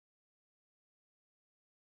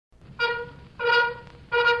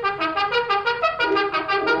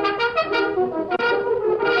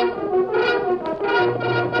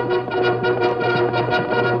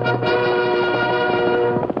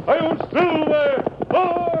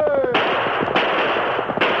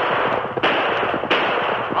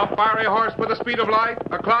fiery horse with the speed of light,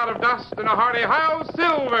 a cloud of dust, and a hearty "Hi-Yo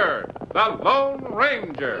Silver," the Lone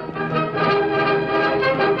Ranger.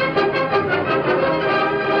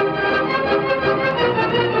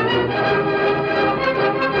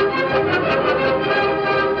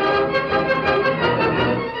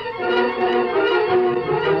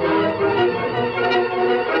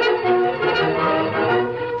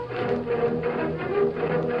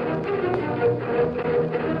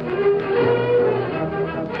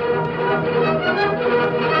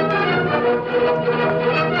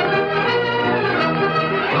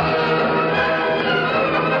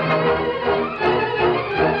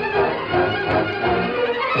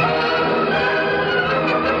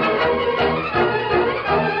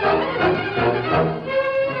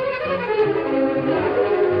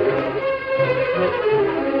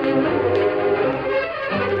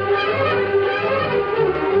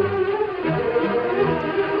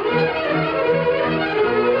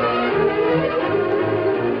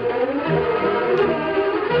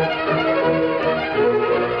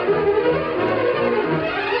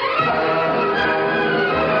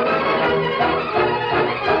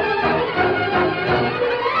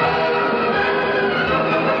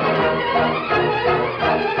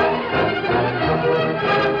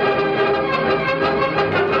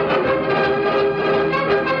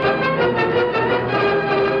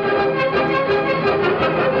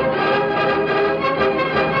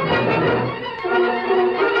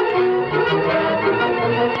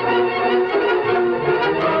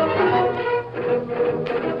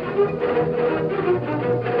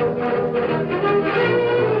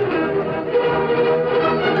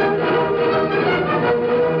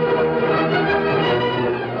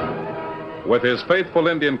 With his faithful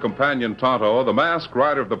Indian companion Tonto, the masked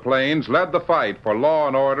rider of the plains led the fight for law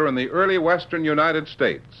and order in the early western United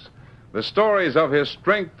States. The stories of his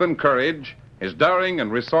strength and courage, his daring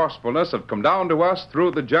and resourcefulness have come down to us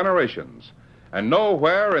through the generations. And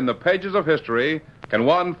nowhere in the pages of history can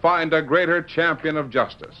one find a greater champion of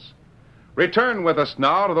justice. Return with us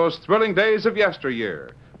now to those thrilling days of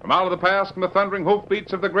yesteryear. From out of the past come the thundering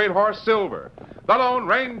hoofbeats of the great horse Silver. The Lone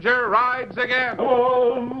Ranger rides again. Come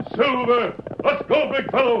on, Silver! Let's go, big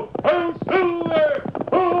fellow! I'm Silver!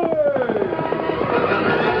 Hoy!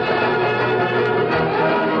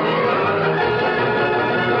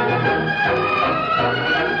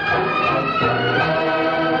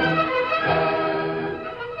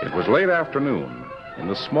 It was late afternoon. In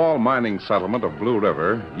the small mining settlement of Blue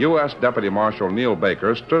River, U.S. Deputy Marshal Neil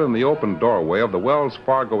Baker stood in the open doorway of the Wells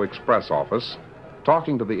Fargo Express office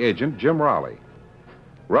talking to the agent, Jim Rowley.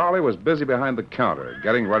 Rowley was busy behind the counter,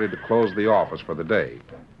 getting ready to close the office for the day.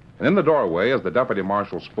 And in the doorway, as the deputy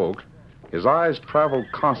marshal spoke, his eyes traveled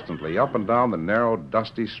constantly up and down the narrow,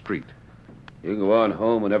 dusty street. You can go on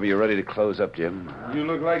home whenever you're ready to close up, Jim. You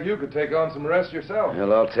look like you could take on some rest yourself.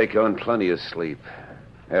 Well, I'll take on plenty of sleep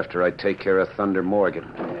after I take care of Thunder Morgan.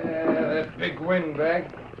 Yeah, that big windbag.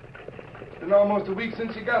 It's been almost a week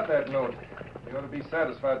since you got that note. You ought to be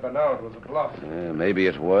satisfied by now it was a bluff. Maybe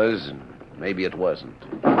it was, and maybe it wasn't.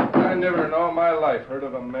 I never in all my life heard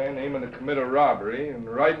of a man aiming to commit a robbery and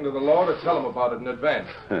writing to the law to tell him about it in advance.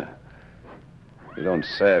 You don't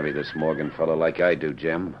savvy this Morgan fellow like I do,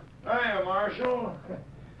 Jim. Hiya, Marshal.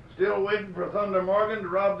 Still waiting for Thunder Morgan to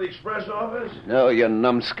rob the express office? No, you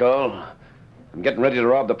numbskull. I'm getting ready to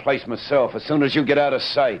rob the place myself as soon as you get out of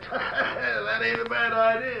sight. That ain't a bad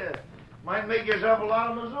idea. Might make yourself a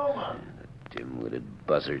lot of Mazuma. Dim-witted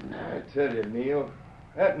buzzard. I tell you, Neil,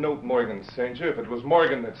 that note Morgan sent you, if it was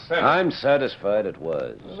Morgan that sent it... I'm satisfied it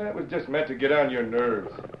was. Well, that was just meant to get on your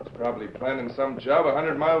nerves. He's probably planning some job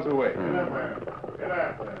 100 miles away. Get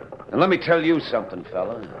up there. And let me tell you something,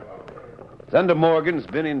 fella. Thunder Morgan's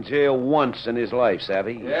been in jail once in his life,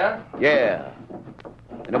 savvy? Yeah? Yeah.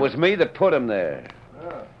 And it was me that put him there.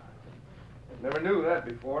 Oh. Never knew that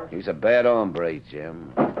before. He's a bad hombre,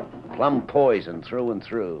 Jim. Plum poison through and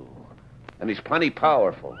through. And he's plenty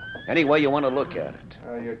powerful. Any way you want to look at it.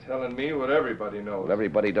 Now you're telling me what everybody knows. Well,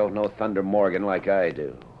 everybody don't know Thunder Morgan like I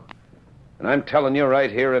do. And I'm telling you right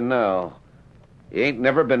here and now, he ain't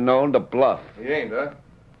never been known to bluff. He ain't, huh?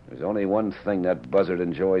 There's only one thing that buzzard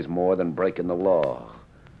enjoys more than breaking the law.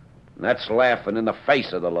 And that's laughing in the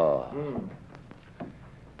face of the law.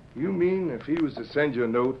 You mean if he was to send you a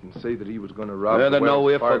note and say that he was going to rob There's the no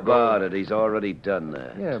Wells if Fargo... about it. He's already done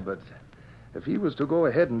that. Yeah, but if he was to go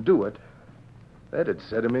ahead and do it, that'd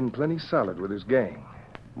set him in plenty solid with his gang.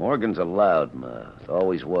 Morgan's a loudmouth.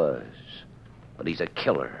 Always was. But he's a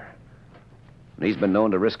killer. And he's been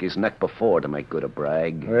known to risk his neck before to make good a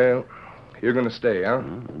brag. Well, you're going to stay, huh?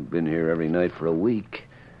 I've been here every night for a week.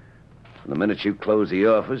 From the minute you close the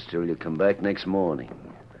office till you come back next morning.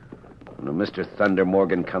 And when Mr. Thunder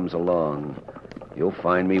Morgan comes along, you'll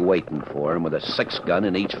find me waiting for him with a 6-gun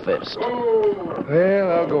in each fist.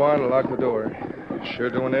 Well, I'll go on and lock the door.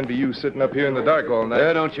 Sure don't envy you sitting up here in the dark all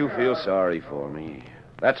night. Don't you feel sorry for me.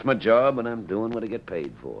 That's my job, and I'm doing what I get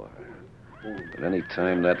paid for. But any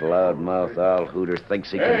time that loudmouth owl hooter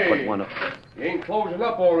thinks he can put one up... You ain't closing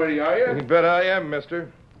up already, are you? You bet I am,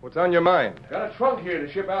 mister. What's on your mind? Got a trunk here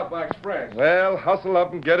to ship out by express. Well, hustle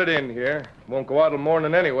up and get it in here. Won't go out till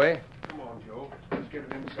morning anyway. Come on, Joe. Let's get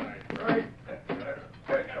it inside. Right.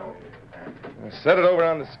 Set it over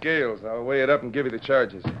on the scales. I'll weigh it up and give you the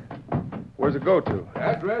charges. Where's it go to?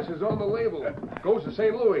 Address is on the label. Goes to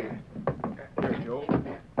St. Louis. Here, Joe.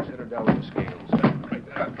 Set her down on the scales. Like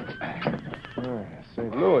that.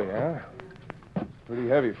 St. Louis, huh? Pretty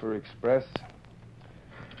heavy for express.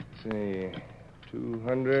 Let's see.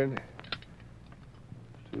 200,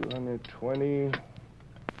 220,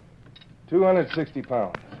 260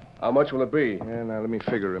 pounds. How much will it be? Yeah, now let me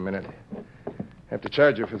figure a minute. Have to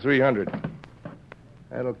charge her for 300.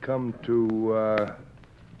 That'll come to,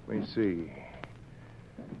 let me see,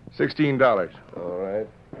 $16. All right.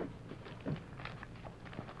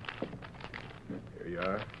 Here you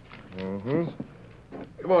are. Mm-hmm.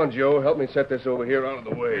 Come on, Joe. Help me set this over here out of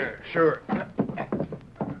the way. Yeah, sure.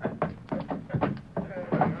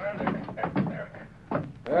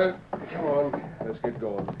 Come on. Let's get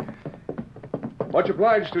going. Much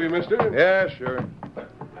obliged to you, mister. Yeah, sure.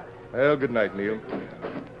 Well, good night, Neil.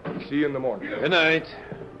 See you in the morning. Good night.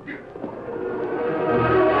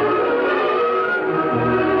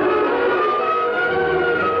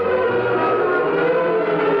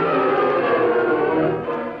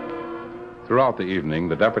 Throughout the evening,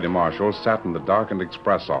 the deputy marshal sat in the darkened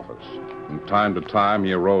express office. From time to time,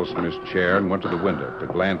 he arose from his chair and went to the window to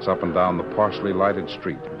glance up and down the partially lighted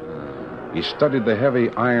street. He studied the heavy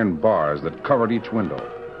iron bars that covered each window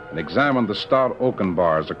and examined the stout oaken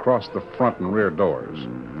bars across the front and rear doors.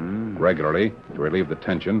 Regularly, to relieve the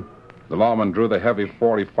tension, the lawman drew the heavy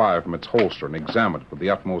 .45 from its holster and examined it with the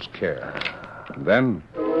utmost care. And then,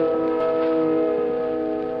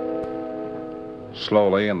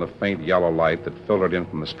 slowly, in the faint yellow light that filtered in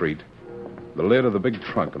from the street, the lid of the big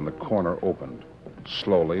trunk in the corner opened,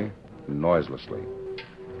 slowly and noiselessly.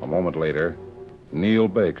 A moment later, Neil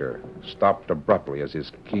Baker stopped abruptly as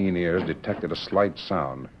his keen ears detected a slight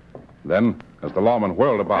sound. Then, as the lawman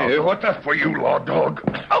whirled about... Hey, what that for you, law dog?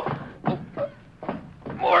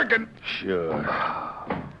 Morgan. Sure.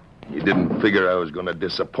 You didn't figure I was going to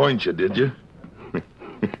disappoint you, did you?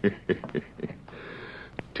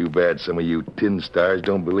 Too bad some of you tin stars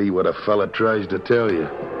don't believe what a fella tries to tell you.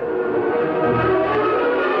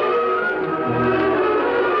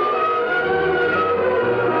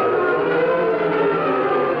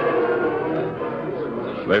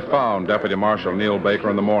 They found Deputy Marshal Neil Baker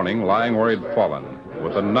in the morning lying where he'd fallen,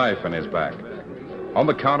 with a knife in his back. On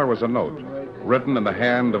the counter was a note, written in the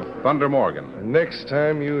hand of Thunder Morgan. Next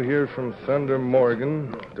time you hear from Thunder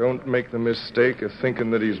Morgan, don't make the mistake of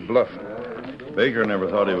thinking that he's bluffing. Baker never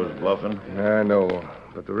thought he was bluffing. I know,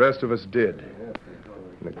 but the rest of us did.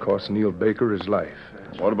 And it cost Neil Baker his life.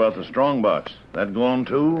 What about the strong box? That gone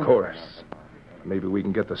too? Of course. Maybe we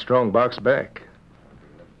can get the strong box back.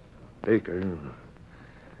 Baker,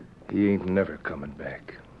 he ain't never coming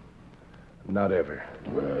back. Not ever.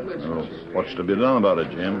 Oh, what's to be done about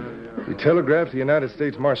it, Jim? We telegraphed the United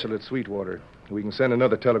States Marshal at Sweetwater. We can send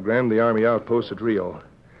another telegram to the Army outpost at Rio.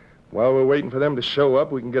 While we're waiting for them to show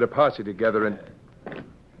up, we can get a posse together and...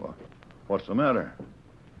 What's the matter?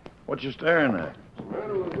 What you staring at?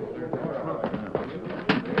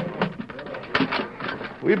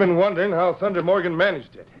 We've been wondering how Thunder Morgan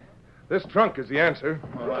managed it. This trunk is the answer.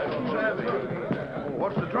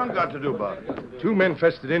 What's the trunk got to do about it? 2 men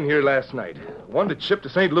fetched it in here last night. One that shipped to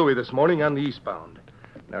St. Louis this morning on the eastbound.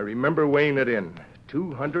 Now remember weighing it in.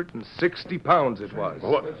 260 pounds it was.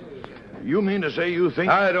 What? You mean to say you think...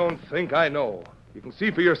 I don't think, I know. You can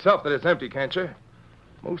see for yourself that it's empty, can't you?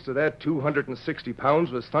 Most of that 260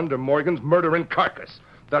 pounds was Thunder Morgan's murdering carcass.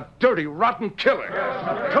 The dirty, rotten killer.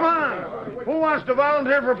 Come on! Who wants to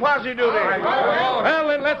volunteer for posse duty? Well,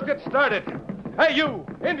 then let's get started. Hey, you,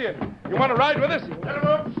 Indian, you want to ride with us?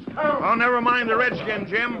 Oh, never mind the redskin,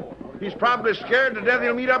 Jim. He's probably scared to death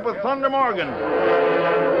he'll meet up with Thunder Morgan.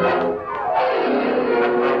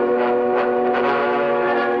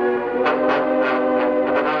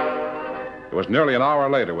 It was nearly an hour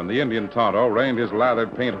later when the Indian Tonto reined his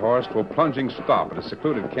lathered paint horse to a plunging stop at a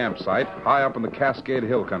secluded campsite high up in the Cascade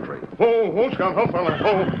Hill country. Scout, fella,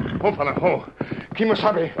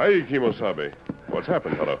 Kimosabe. Hey, Kimosabe. What's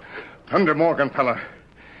happened, fella? Thunder Morgan, fella.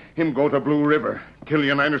 Him go to Blue River, kill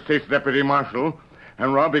United States Deputy Marshal,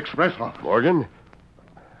 and rob express office. Morgan?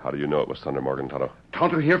 How do you know it was Thunder Morgan, Tonto?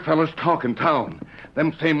 Tonto hear fellas talk in town.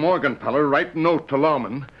 Them say Morgan feller write note to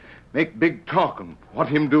lawman, make big talk, and what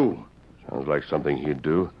him do. Sounds like something he'd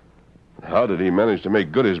do. How did he manage to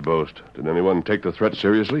make good his boast? Did anyone take the threat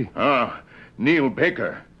seriously? Neil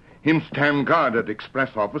Baker. Him stand guard at express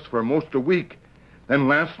office for most a week. Then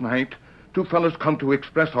last night, 2 fellas come to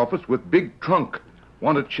express office with big trunk.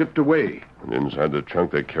 Wanted shipped away. And inside the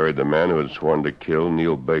trunk they carried the man who had sworn to kill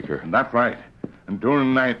Neil Baker. That's right. And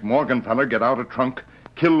during the night, Morgan feller get out of trunk,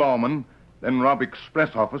 kill lawman, then rob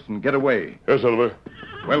express office and get away. Yes, Silver.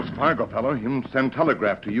 Wells Fargo feller, him send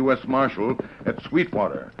telegraph to U.S. Marshal at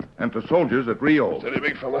Sweetwater and to soldiers at Rio. Steady,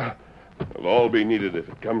 big fella. They'll all be needed if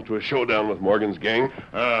it comes to a showdown with Morgan's gang.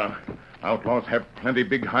 Outlaws have plenty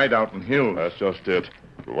big hideout in hills. That's just it.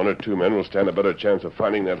 1 or 2 men will stand a better chance of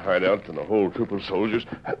finding that hideout than a whole troop of soldiers.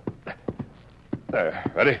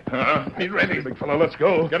 There, ready? Be ready. Big fella, let's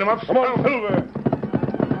go. Get him up. Come on, Silver.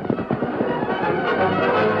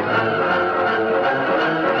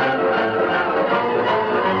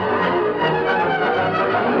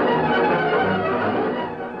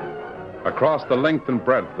 Across the length and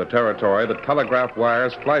breadth of the territory, the telegraph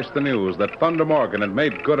wires flashed the news that Thunder Morgan had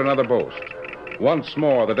made good another boast. Once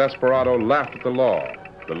more, the desperado laughed at the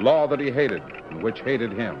law that he hated and which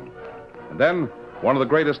hated him. And then, one of the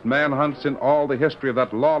greatest manhunts in all the history of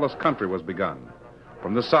that lawless country was begun.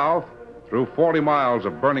 From the south, through 40 miles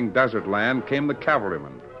of burning desert land, came the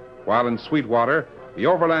cavalrymen, while in Sweetwater, the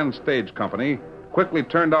Overland Stage Company quickly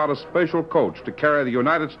turned out a special coach to carry the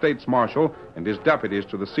United States Marshal and his deputies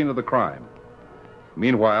to the scene of the crime.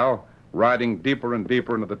 Meanwhile, riding deeper and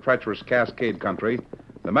deeper into the treacherous Cascade country,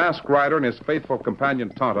 the masked rider and his faithful companion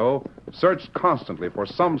Tonto searched constantly for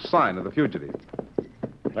some sign of the fugitive.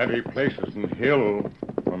 Plenty places in hill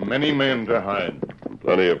for many men to hide.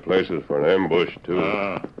 Plenty of places for an ambush, too.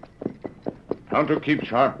 Tonto keep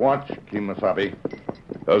sharp watch, Kimasabi.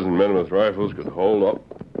 12 men with rifles could hold up.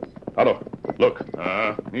 Tonto, look.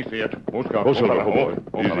 Me see it. Silver,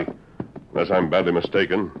 Easy. Unless I'm badly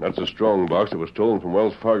mistaken, that's a strong box that was stolen from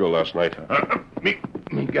Wells Fargo last night. Me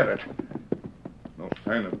get it. No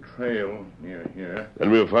sign of trail near here.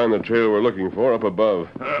 Then we'll find the trail we're looking for up above.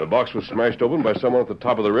 The box was smashed open by someone at the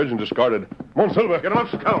top of the ridge and discarded. Come on, Silver. Get him up,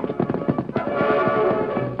 Scout.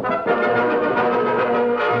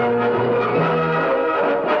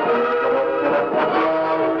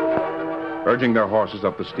 Urging their horses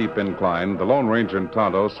up the steep incline, the Lone Ranger and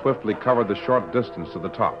Tonto swiftly covered the short distance to the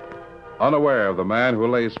top, unaware of the man who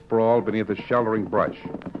lay sprawled beneath the sheltering brush,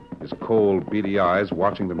 his cold, beady eyes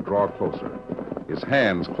watching them draw closer, his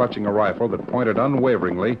hands clutching a rifle that pointed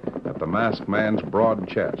unwaveringly at the masked man's broad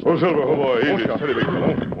chest. Oh, Silver, oh, boy, easy. Steady, big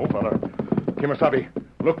fellow. Oh, fella. Kimasabi,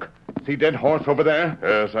 look. See dead horse over there?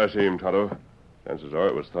 Yes, I see him, Tonto. Chances are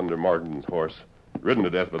it was Thunder Morgan's horse, ridden to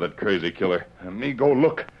death by that crazy killer. And me go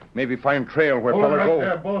look. Maybe find trail where fella right go.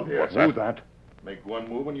 there, both here. What's that? Make one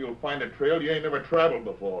move and you'll find a trail you ain't never traveled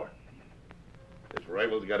before. This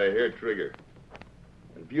rifle's got a hair trigger.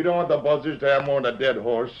 And if you don't want the buzzers to have more than a dead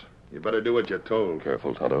horse, you better do what you're told.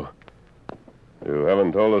 Careful, Tonto. You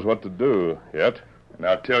haven't told us what to do yet. And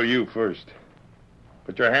I'll tell you first.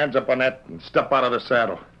 Put your hands up on that and step out of the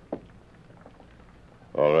saddle.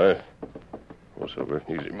 All right. Oh, Silver,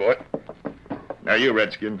 easy, boy. Now you,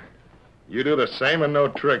 Redskin. You do the same and no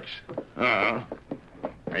tricks. Now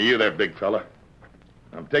you there, big fella.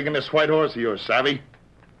 I'm taking this white horse of yours, savvy?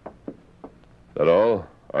 That all?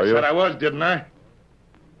 Are you? Said I was, didn't I?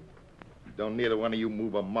 Don't neither one of you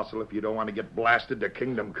move a muscle if you don't want to get blasted to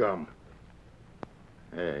kingdom come.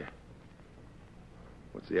 Hey.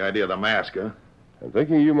 What's the idea of the mask, huh? I'm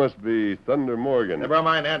thinking you must be Thunder Morgan. Never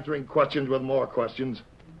mind answering questions with more questions.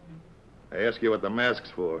 I ask you what the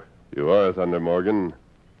mask's for. You are Thunder Morgan.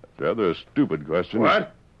 That's rather a stupid question.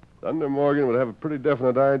 What? Thunder Morgan would have pretty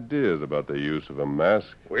definite ideas about the use of a mask.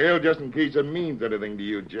 Well, just in case it means anything to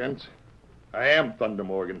you, gents. I am Thunder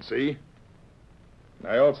Morgan, see?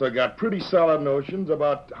 I also got pretty solid notions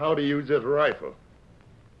about how to use this rifle.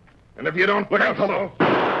 And if you don't... Look out, fellow!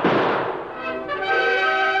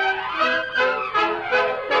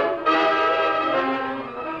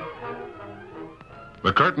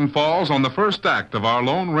 The curtain falls on the first act of our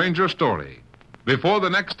Lone Ranger story. Before the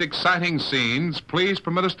next exciting scenes, please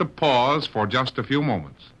permit us to pause for just a few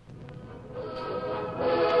moments.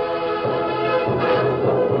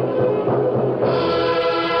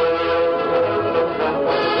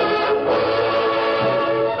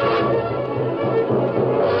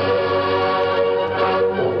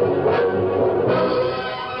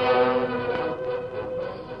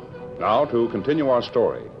 Now, to continue our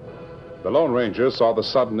story. The Lone Ranger saw the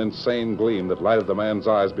sudden, insane gleam that lighted the man's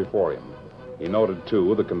eyes before him. He noted,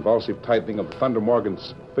 too, the convulsive tightening of Thunder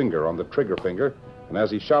Morgan's finger on the trigger finger, and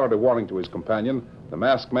as he shouted a warning to his companion, the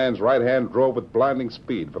masked man's right hand drove with blinding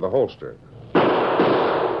speed for the holster.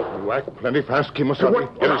 You act plenty fast,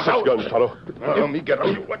 Kemosabe. Give me 6 guns, Tonto. Let me get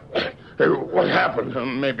him. What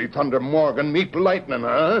happened? Maybe Thunder Morgan meet lightning,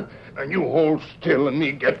 huh? And you hold still and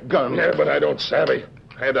me get guns. Yeah, but I don't savvy.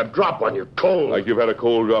 I had a drop on you, cold. Like you've had a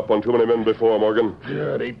cold drop on too many men before, Morgan.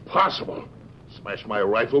 Yeah, it ain't possible. Smashed my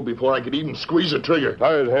rifle before I could even squeeze the trigger.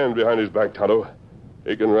 Tie his hand behind his back, Tonto.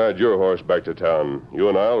 He can ride your horse back to town. You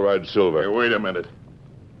and I'll ride Silver. Hey, wait a minute.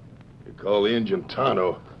 You call the engine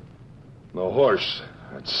Tonto. The horse,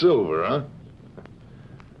 that's Silver, huh?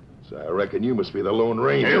 So I reckon you must be the Lone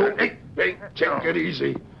Ranger. Hey, take it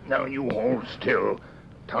easy. Now you hold still.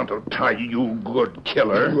 Tonto tie you good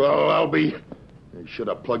killer. Well, I'll be... You should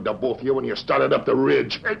have plugged up both of you when you started up the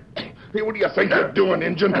ridge. Hey, what do you think you're doing,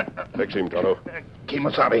 Injun? Fix him, Tonto.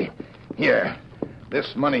 Kemosabe, here.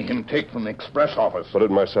 This money him take from the express office. Put it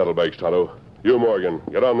in my saddlebags, Tonto. You, Morgan,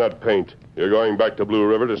 get on that paint. You're going back to Blue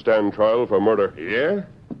River to stand trial for murder. Yeah?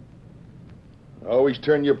 Always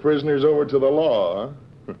turn your prisoners over to the law,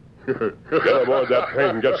 huh? Get aboard that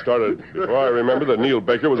paint and get started. Before I remember that Neil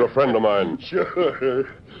Baker was a friend of mine. Sure,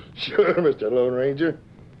 Mr. Lone Ranger.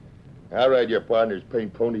 I'll ride your partner's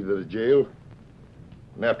paint pony to the jail.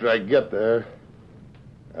 And after I get there,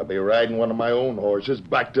 I'll be riding one of my own horses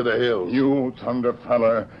back to the hills. You, thunder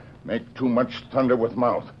feller, make too much thunder with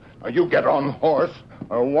mouth. Now you get on horse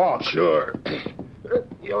or walk. Sure.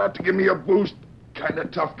 You'll have to give me a boost. Kind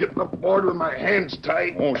of tough getting aboard with my hands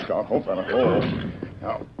tied. Oh, Scout, oh, fella, oh.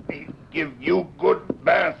 Now, me give you good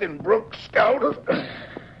bath in brook, Scout.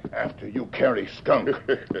 After you carry Skunk.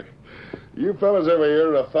 You fellas ever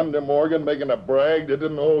hear of Thunder Morgan making a brag that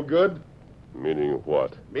didn't hold good? Meaning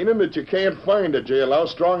what? Meaning that you can't find a jailhouse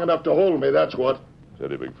strong enough to hold me, that's what.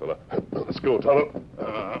 Steady, big fella. Let's go, Tonto.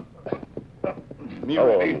 Me Come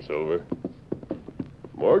ready? on, Silver.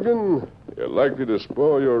 Morgan, you're likely to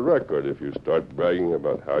spoil your record if you start bragging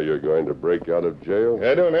about how you're going to break out of jail.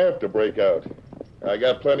 I don't have to break out. I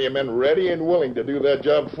got plenty of men ready and willing to do that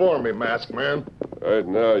job for me, masked man. Right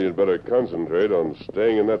now, you'd better concentrate on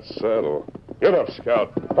staying in that saddle. Get up,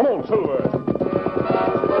 Scout. Come on, Silver.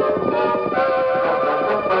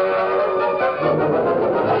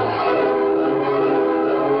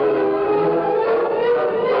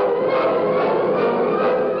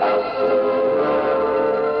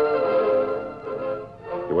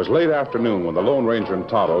 It was late afternoon when the Lone Ranger and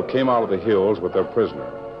Tonto came out of the hills with their prisoner.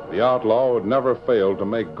 The outlaw had never failed to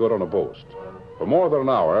make good on a boast. For more than an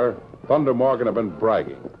hour, Thunder Morgan had been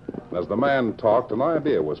bragging. And as the man talked, an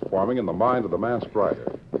idea was forming in the mind of the masked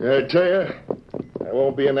rider. I tell you, I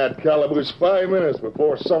won't be in that calaboose 5 minutes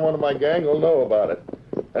before someone of my gang will know about it.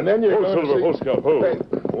 And then you're going Silver, to hold, Scout, hold. Hey,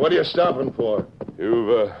 what are you stopping for?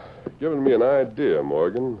 You've given me an idea,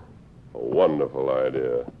 Morgan. A wonderful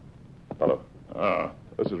idea. Tonto,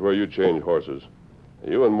 this is where you change horses.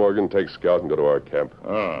 You and Morgan take Scout and go to our camp.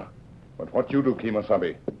 But what you do,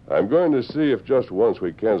 Kemosabe? I'm going to see if just once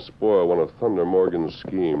we can't spoil one of Thunder Morgan's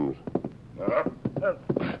schemes.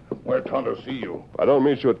 Where Tonto see you? If I don't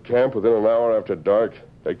meet you at camp within an hour after dark,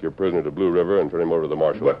 take your prisoner to Blue River and turn him over to the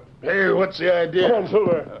marshal. But, hey, what's the idea? Come on,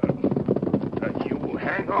 Silver. You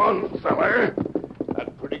hang on, feller. That's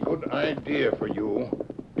a pretty good idea for you.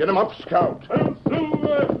 Get him up, Scout.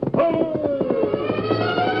 Silver! Ho!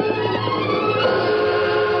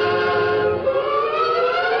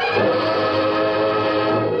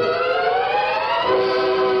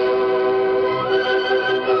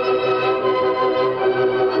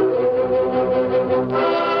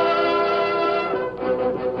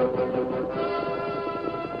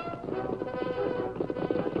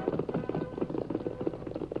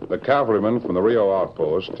 The cavalrymen from the Rio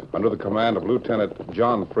outpost, under the command of Lieutenant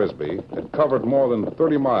John Frisbee, had covered more than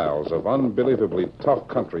 30 miles of unbelievably tough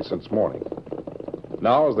country since morning.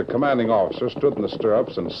 Now, as the commanding officer stood in the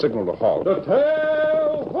stirrups and signaled a halt, the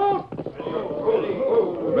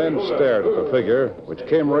men stared at the figure, which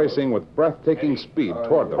came racing with breathtaking speed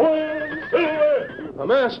toward them. A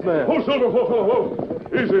masked man. Whoa, Silver, whoa.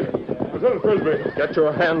 Easy. Lieutenant Frisbee. Get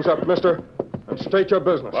your hands up, mister, and state your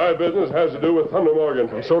business. My business has to do with Thunder Morgan.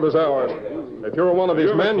 And so does ours. If you're one of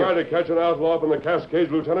these men, you ever try to catch an outlaw up in the Cascades,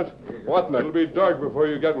 Lieutenant? What in the... It'll be dark before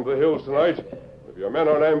you get into the hills tonight. If your men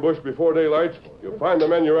aren't ambushed before daylight, you'll find the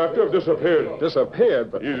men you're after have disappeared. Disappeared,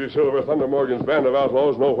 but... Easy, Silver. Thunder Morgan's band of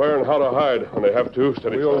outlaws know where and how to hide when they have to.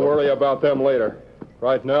 Steady. We'll worry about them later.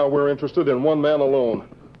 Right now, we're interested in one man alone.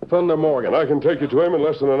 Thunder Morgan. And I can take you to him in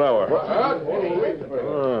less than an hour.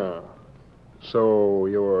 So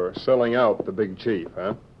you're selling out the big chief,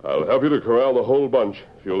 huh? I'll help you to corral the whole bunch,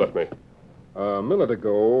 if you'll let me. A minute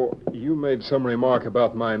ago, you made some remark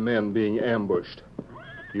about my men being ambushed.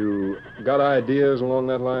 You got ideas along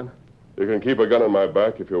that line? You can keep a gun on my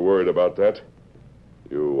back if you're worried about that.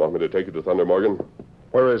 You want me to take you to Thunder Morgan?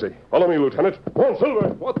 Where is he? Follow me, Lieutenant. Come on, Silver.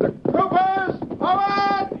 What the... Troopers!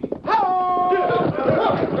 Forward!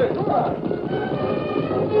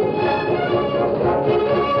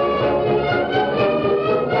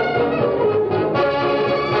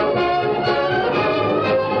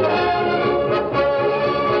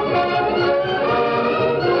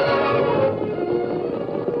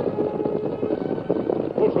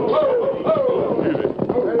 Easy.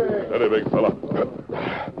 Steady, big fella.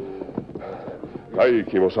 Hi,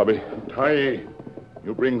 Kimosabe. Tai,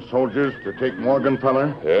 you bring soldiers to take Morgan,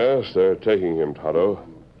 feller? Yes, they're taking him, Tonto.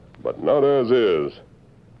 But not as is.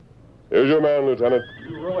 Here's your man, Lieutenant.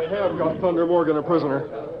 You really have got Thunder Morgan a prisoner.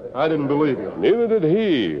 I didn't believe you. Neither did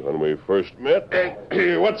he when we first met.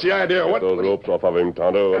 Hey, what's the idea? Get those ropes off of him,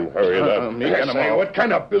 Tonto, and hurry it up. Say, what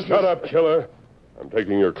kind of business? Shut up, killer. I'm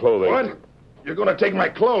taking your clothing. What? You're going to take my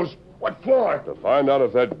clothes? What for? To find out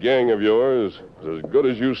if that gang of yours is as good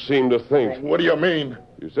as you seem to think. What do you mean?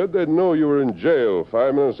 You said they'd know you were in jail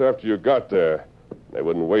 5 minutes after you got there. They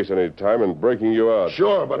wouldn't waste any time in breaking you out.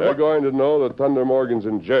 Sure, but They're going to know that Thunder Morgan's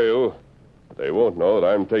in jail. They won't know that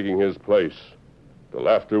I'm taking his place. Till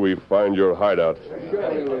after we find your hideout.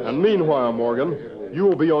 And meanwhile, Morgan, you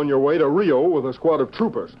will be on your way to Rio with a squad of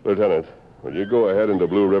troopers. Lieutenant, will you go ahead into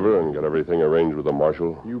Blue River and get everything arranged with the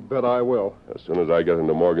marshal? You bet I will. As soon as I get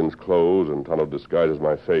into Morgan's clothes and Tonto disguises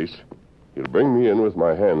my face, he'll bring me in with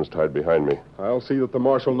my hands tied behind me. I'll see that the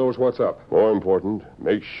marshal knows what's up. More important,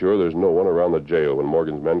 make sure there's no one around the jail when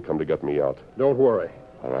Morgan's men come to get me out. Don't worry.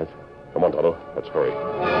 All right. Come on, Tonto. Let's hurry.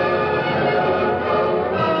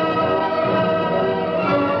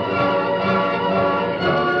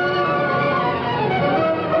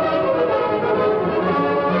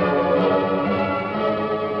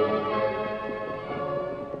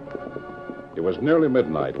 It was nearly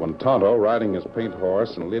midnight when Tonto, riding his paint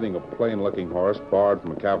horse and leading a plain-looking horse borrowed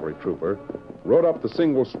from a cavalry trooper, rode up the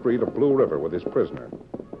single street of Blue River with his prisoner.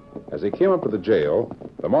 As he came up to the jail,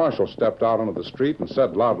 the marshal stepped out onto the street and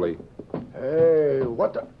said loudly, "Hey,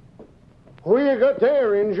 what the... Who you got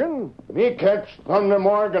there, Injun?" Me catch Thunder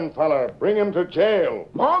Morgan, feller. Bring him to jail.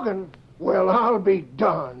 Morgan? Well, I'll be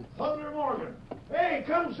darned. Thunder Morgan. Hey,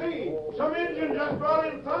 come see. Some Indian just brought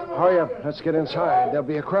in Thunder Hurry up. Let's get inside. There'll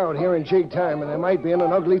be a crowd here in jig time, and they might be in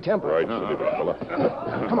an ugly temper. Right, steady, big fella.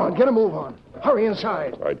 Come on, get a move on. Hurry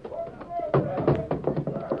inside. Right.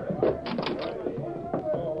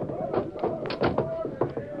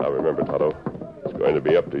 Now remember, Tonto, it's going to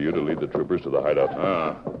be up to you to lead the troopers to the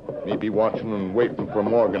hideout. Me be watching and waiting for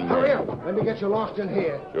Morgan. Hurry up. Let me get you locked in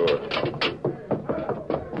here. Sure.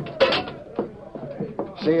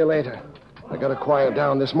 See you later. I gotta quiet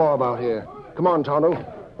down this mob out here. Come on, Tonto.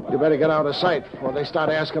 You better get out of sight before they start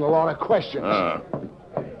asking a lot of questions. Ah.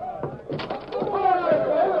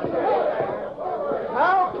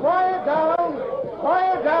 Now, quiet down.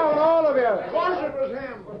 Quiet down, all of you. Of course it was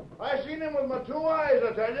him. I seen him with my 2 eyes,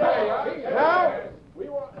 I tell you. Now,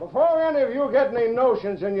 before any of you get any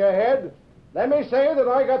notions in your head, let me say that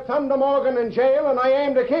I got Thunder Morgan in jail and I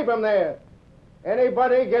aim to keep him there.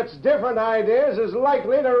 Anybody gets different ideas is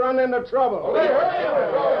likely to run into trouble.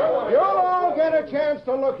 You'll all get a chance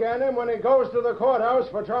to look at him when he goes to the courthouse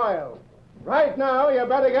for trial. Right now, you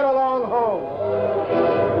better get along home.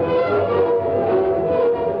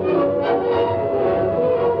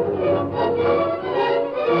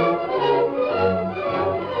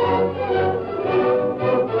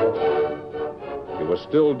 It was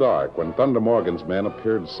still dark when Thunder Morgan's men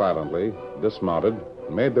appeared silently, dismounted,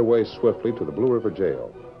 and made their way swiftly to the Blue River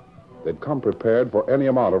jail. They'd come prepared for any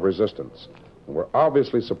amount of resistance, and were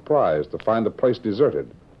obviously surprised to find the place deserted,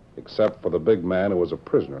 except for the big man who was a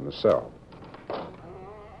prisoner in the cell.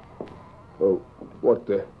 Oh, what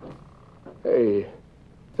the... Hey,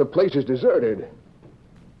 the place is deserted.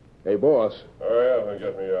 Hey, boss, Hurry up and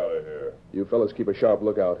get me out of here. you fellas keep a sharp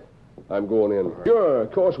lookout. I'm going in. Sure,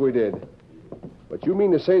 of course we did. But you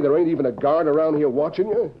mean to say there ain't even a guard around here watching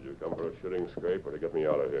you? Did you come for a shooting scrape or to get me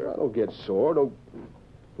out of here? I don't get sore. Don't...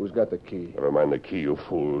 Who's got the key? Never mind the key, you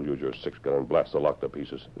fool. Use your 6-gun and blast the lock to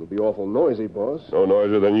pieces. It'll be awful noisy, boss. No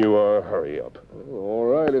noisier than you are. Hurry up. All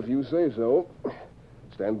right, if you say so.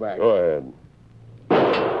 Stand back. Go ahead.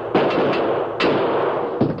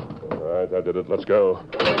 All right, that did it. Let's go.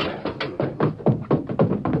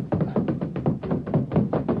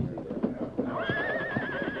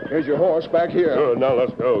 Here's your horse back here. Good, now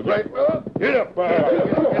let's go. Right. Get up.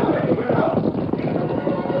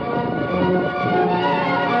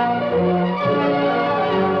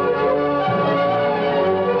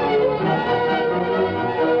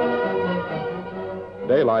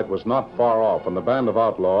 was not far off when the band of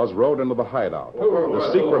outlaws rode into the hideout,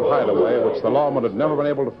 the secret hideaway which the lawmen had never been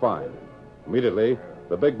able to find. Immediately,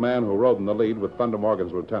 the big man who rode in the lead with Thunder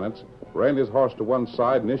Morgan's lieutenants reined his horse to one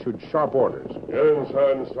side and issued sharp orders. Get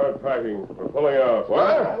inside and start packing. We're pulling out.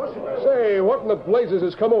 What? Say, what in the blazes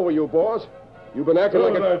has come over you, boss? You've been acting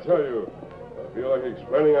like I tell you? I feel like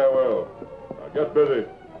explaining I will. Now get busy.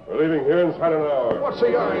 We're leaving here inside an hour. What's the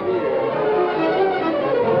idea?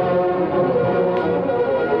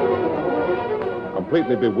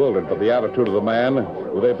 Completely bewildered by the attitude of the man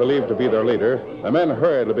who they believed to be their leader, the men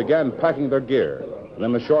hurriedly began packing their gear. And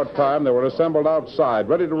in a short time, they were assembled outside,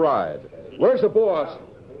 ready to ride. Where's the boss?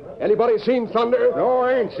 Anybody seen Thunder? No,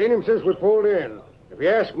 I ain't seen him since we pulled in. If you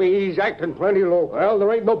ask me, he's acting plenty local. Well, there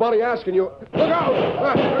ain't nobody asking you. Look out!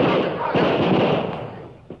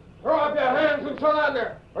 Throw up your hands and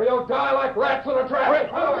surrender, or you'll die like rats in a trap.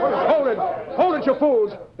 Hold it! Hold it, you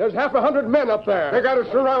fools! There's 100 men up there. They got us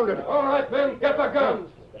surrounded. All right, men, get the guns.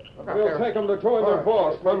 We'll take them to join their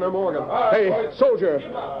boss, Thunder Morgan. Hey, soldier,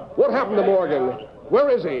 what happened to Morgan? Where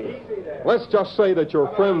is he? Let's just say that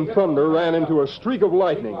your friend Thunder ran into a streak of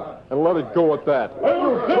lightning, and let it go at that.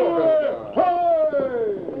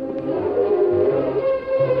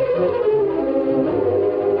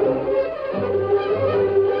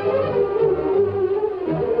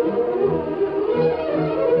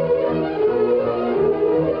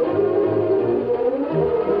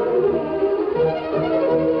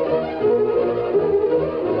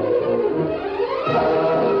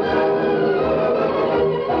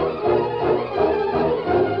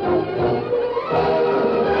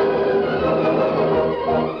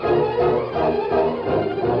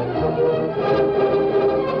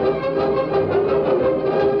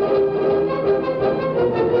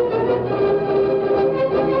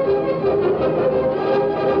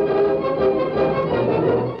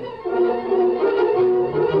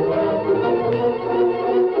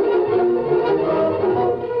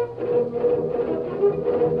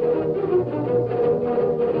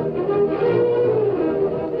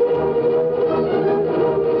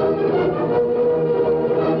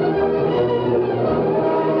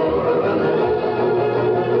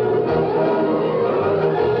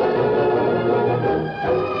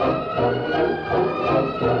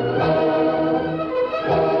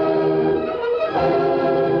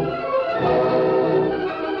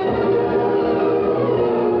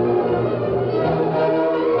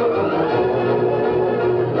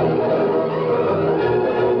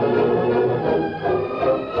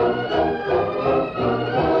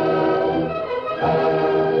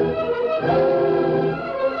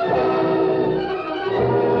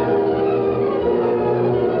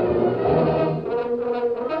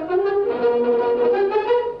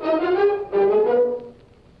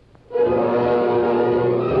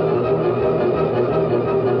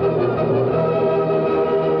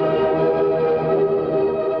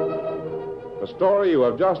 The story you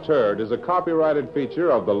have just heard is a copyrighted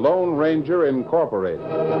feature of the Lone Ranger Incorporated.